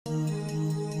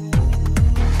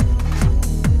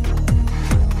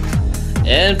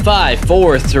And 5,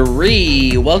 4,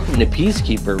 3. Welcome to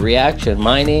PeaceKeeper Reaction.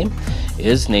 My name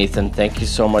is Nathan. Thank you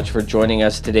so much for joining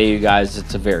us today, you guys.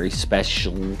 It's a very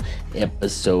special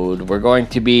episode. We're going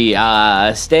to be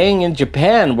staying in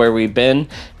Japan, where we've been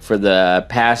for the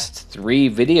past 3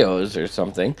 videos or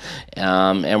something.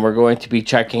 And we're going to be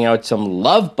checking out some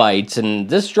Lovebites. And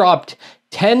this dropped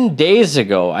 10 days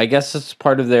ago. I guess it's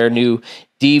part of their new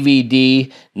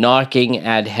DVD, Knocking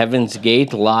at Heaven's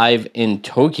Gate, live in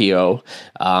Tokyo,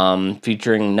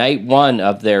 featuring night 1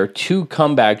 of their 2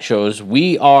 comeback shows.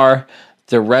 We Are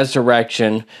the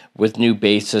Resurrection with new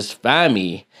bassist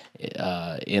Fami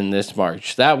in this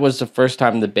March. That was the first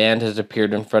time the band has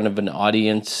appeared in front of an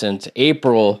audience since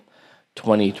April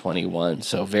 2021,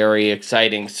 so very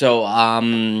exciting. So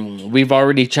we've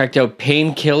already checked out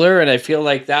Painkiller, and I feel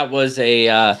like that was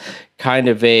a kind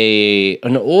of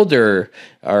an older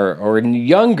or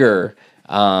younger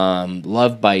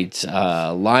Lovebites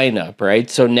lineup, right?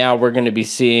 So now we're going to be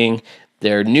seeing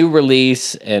their new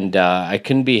release, and I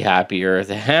couldn't be happier.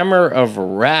 The Hammer of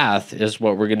Wrath is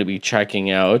what we're going to be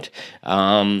checking out.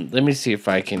 Let me see if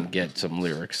I can get some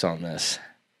lyrics on this.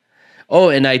 Oh,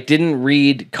 and I didn't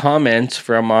read comments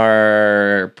from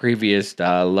our previous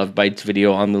Lovebites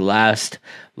video on the last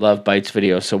Lovebites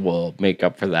video, so we'll make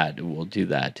up for that. We'll do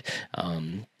that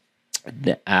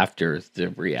after the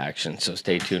reaction, so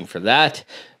stay tuned for that.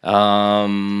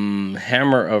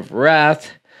 Hammer of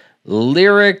Wrath,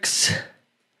 lyrics.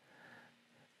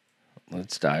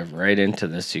 Let's dive right into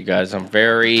this, you guys. I'm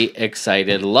very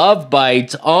excited.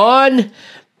 Lovebites on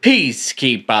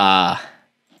PeaceKeeper.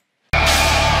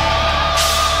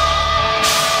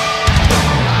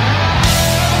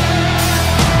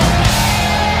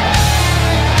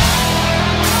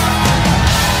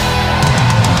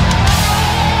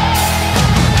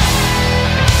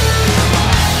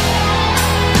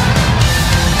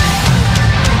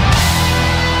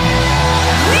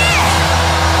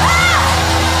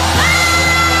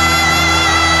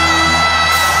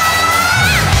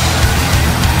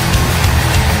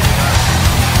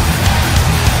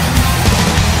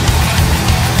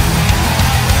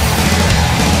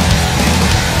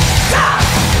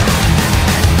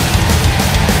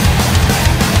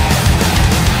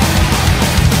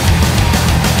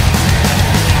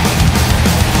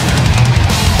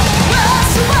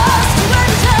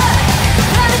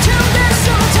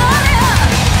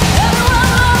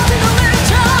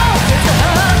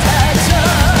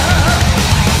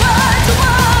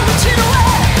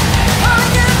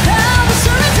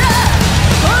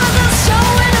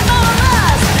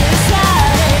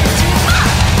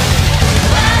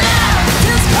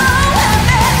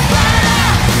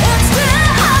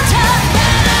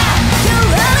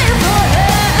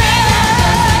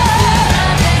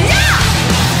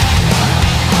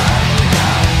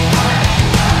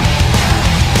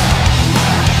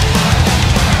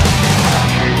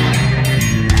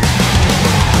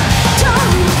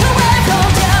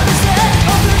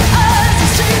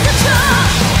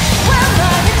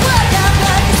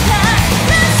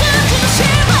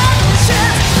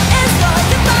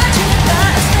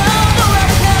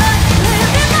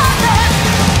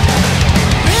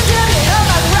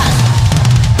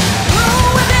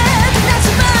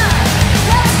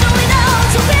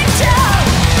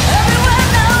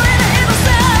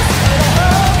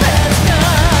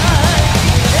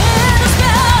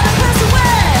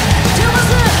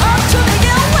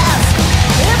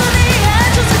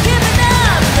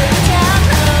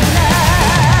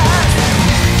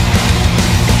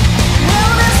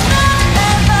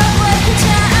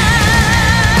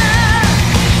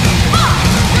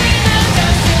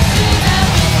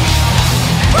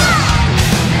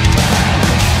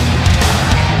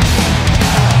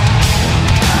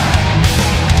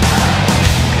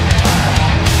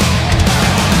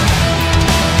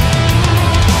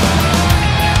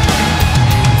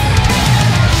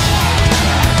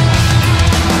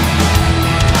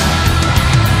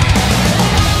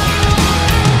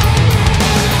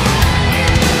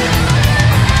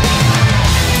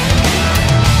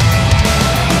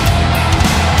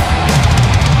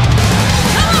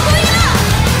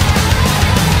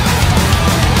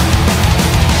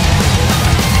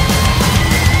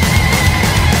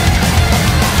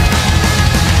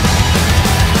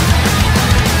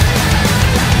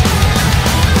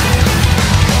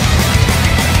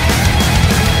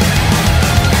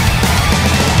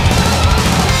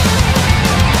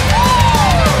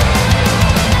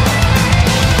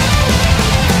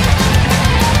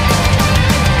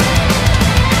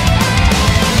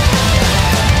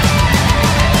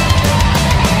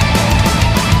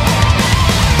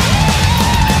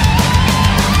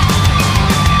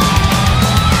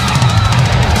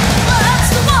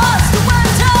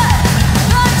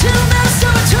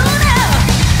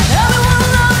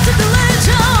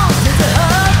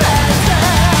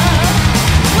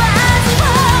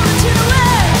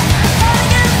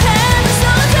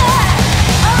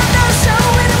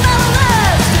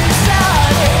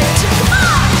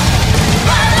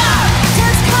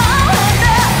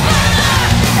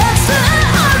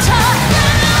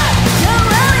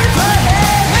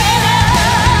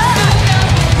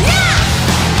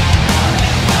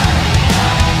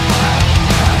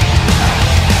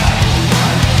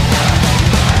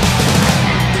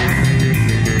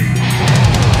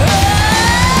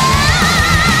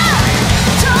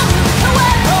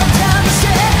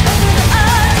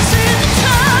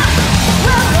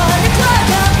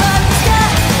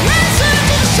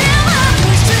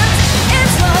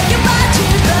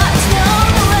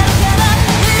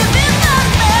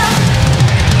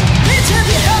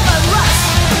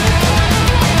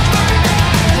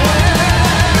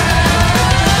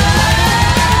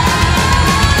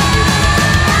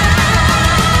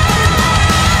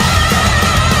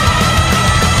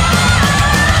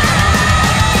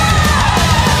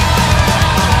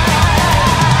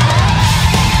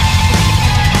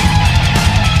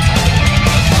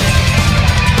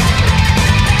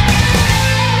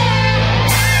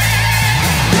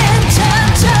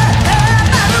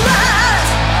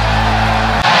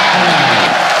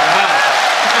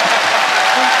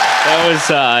 was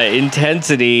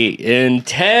Intensity in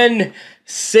 10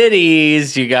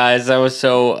 cities, you guys. That was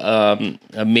so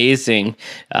amazing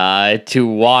to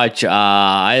watch.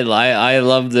 I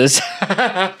love this so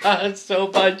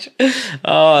much.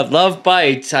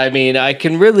 Lovebites. I mean, I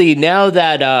can really, now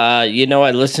that I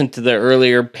listened to the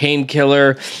earlier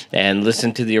Painkiller and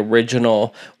listened to the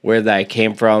original where that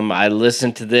came from, I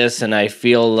listened to this and I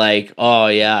feel like, oh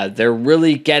yeah, they're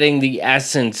really getting the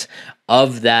essence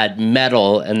of that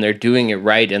metal, and they're doing it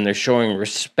right, and they're showing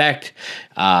respect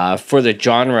for the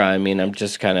genre. I mean, I'm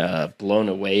just kind of blown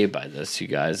away by this, you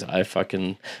guys. I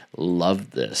fucking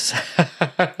love this.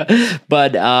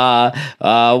 But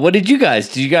what did you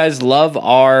guys love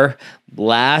our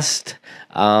last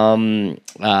Lovebites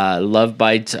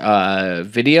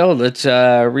video? Let's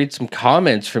read some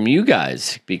comments from you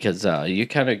guys, because you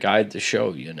kind of guide the show,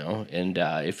 and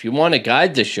if you want to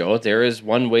guide the show, there is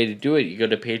one way to do it. You go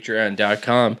to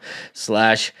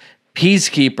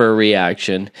patreon.com/PeaceKeeper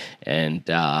reaction, and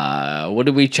what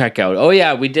did we check out? Oh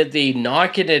yeah, we did the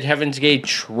Knockin' at Heaven's Gate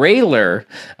trailer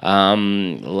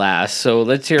last, so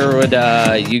let's hear what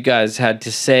you guys had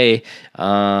to say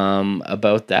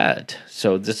about that.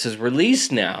 So this is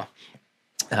released now.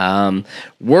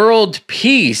 World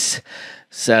Peace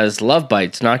says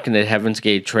Lovebites Knockin' at Heaven's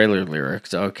Gate trailer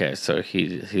lyrics. Okay, so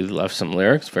he left some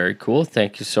lyrics. Very cool.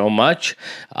 Thank you so much.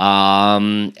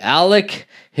 Alec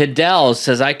Hidell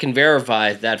says, I can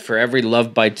verify that for every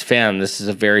Lovebites fan, this is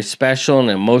a very special and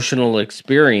emotional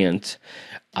experience.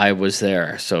 I was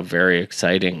there, so very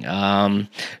exciting.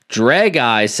 Drag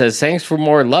Eye says, thanks for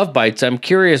more Lovebites. I'm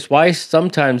curious why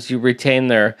sometimes you retain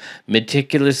their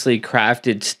meticulously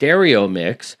crafted stereo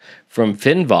mix from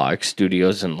Finvox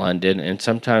Studios in London, and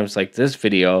sometimes, like this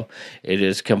video, it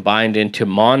is combined into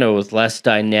mono with less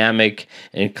dynamic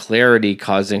and clarity,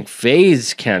 causing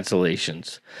phase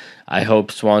cancellations. I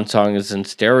hope Swan Song is in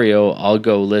stereo. I'll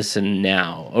go listen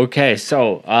now. Okay,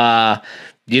 so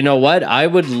you know what? I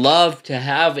would love to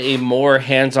have a more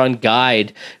hands-on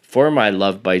guide for my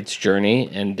Lovebites journey.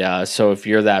 And so if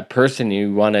you're that person,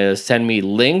 you want to send me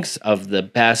links of the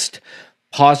best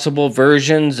possible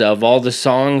versions of all the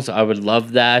songs, I would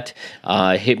love that.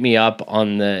 Hit me up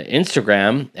on the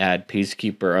Instagram at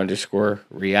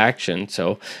peacekeeper_reaction.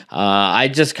 So I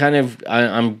just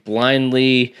I'm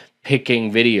blindly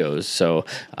picking videos, so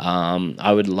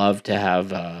I would love to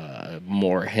have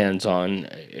more hands-on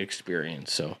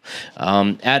experience. So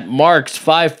at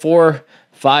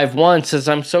Marks5451 says,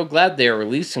 I'm so glad they are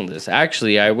releasing this.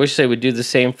 Actually, I wish they would do the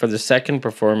same for the second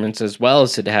performance as well,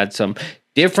 as it had some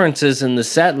differences in the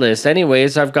set list.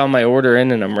 Anyways, I've got my order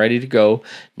in and I'm ready to go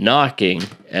knocking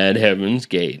at Heaven's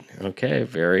Gate. Okay,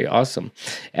 very awesome.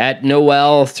 At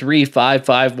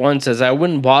Noel3551 says, I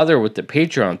wouldn't bother with the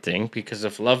Patreon thing, because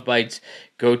if Lovebites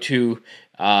go to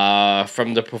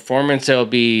from the performance, it'll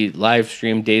be live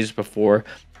streamed days before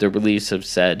the release of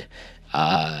said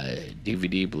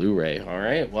DVD Blu-ray. All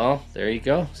right, well, there you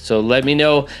go. So let me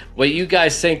know what you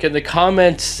guys think in the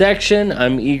comments section.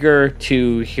 I'm eager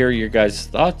to hear your guys'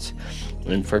 thoughts.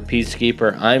 And for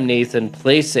Peacekeeper, I'm Nathan.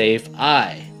 Play safe.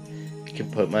 I can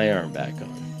put my arm back on.